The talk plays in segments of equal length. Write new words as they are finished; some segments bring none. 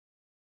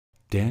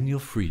Daniel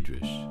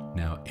Friederich,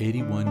 now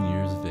 81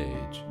 years of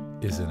age,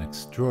 is an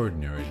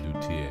extraordinary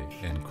luthier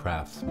and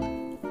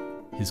craftsman.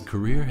 His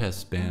career has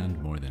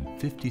spanned more than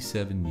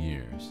 57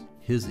 years.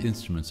 His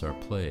instruments are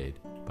played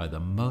by the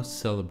most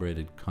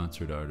celebrated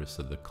concert artists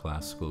of the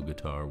classical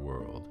guitar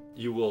world.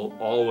 You will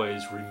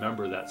always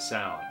remember that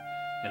sound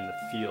and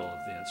the feel of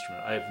the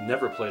instrument. I have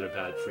never played a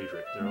bad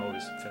Friederich. They're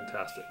always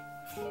fantastic.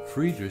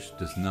 Friederich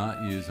does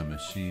not use a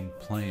machine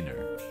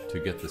planer to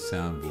get the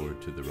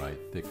soundboard to the right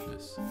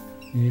thickness.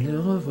 Il est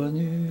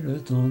revenu le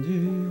temps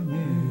du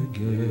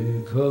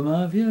muguet, comme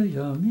un vieil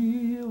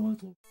ami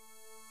retrouvé.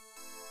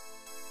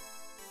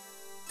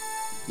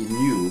 He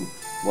knew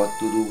what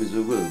to do with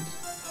the wood,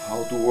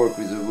 how to work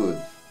with the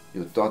wood.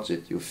 You touch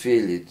it, you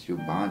feel it, you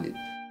bind it.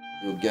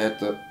 You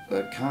get a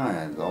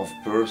kind of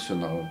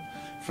personal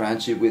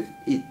friendship with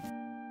it.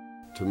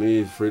 To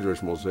me,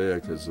 Friedrich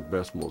mosaic is the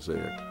best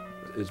mosaic.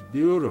 It's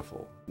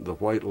beautiful. The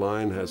white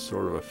line has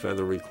sort of a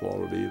feathery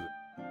quality.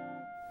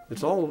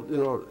 It's all, you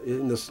know,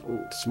 in the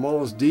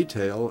smallest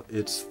detail,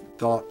 it's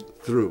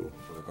thought through.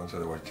 For the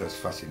concert, I was just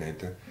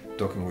fascinated,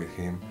 talking with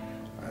him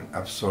and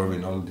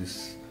absorbing all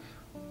this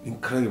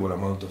incredible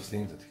amount of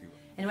things that he...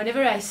 And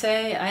whenever I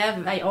say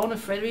I own a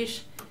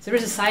Friederich, there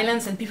is a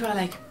silence and people are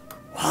like,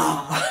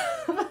 wow!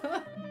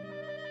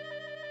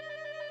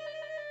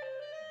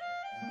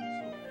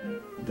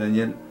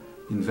 Daniel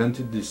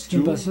invented this Ce qui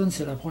me tool. passionne,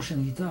 c'est la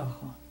prochaine guitare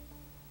quoi,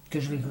 que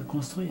je vais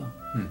construire.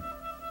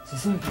 C'est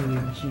ça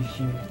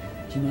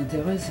qui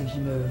m'intéresse et qui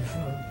me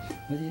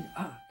dit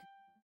ah.